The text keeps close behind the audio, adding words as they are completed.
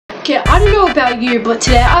Okay, I don't know about you, but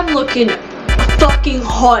today I'm looking fucking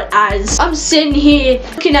hot as. I'm sitting here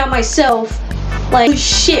looking at myself like, oh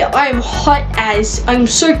shit, I'm hot as. I'm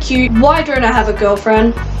so cute. Why don't I have a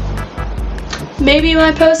girlfriend? Maybe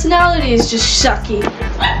my personality is just sucky.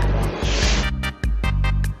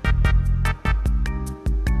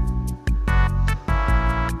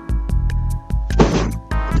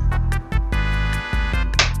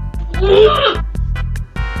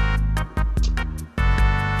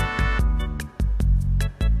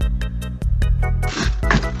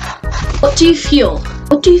 What do you feel?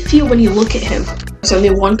 What do you feel when you look at him? There's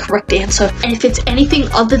only one correct answer, and if it's anything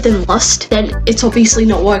other than lust, then it's obviously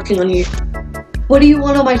not working on you. What do you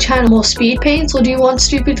want on my channel? More speed paints, or do you want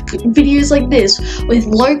stupid videos like this with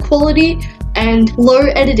low quality and low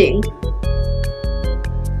editing?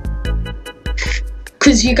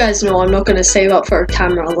 Cause you guys know I'm not gonna save up for a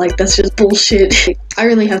camera, like that's just bullshit. I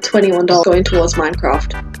only have $21 going towards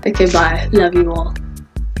Minecraft. Okay, bye. Love you all.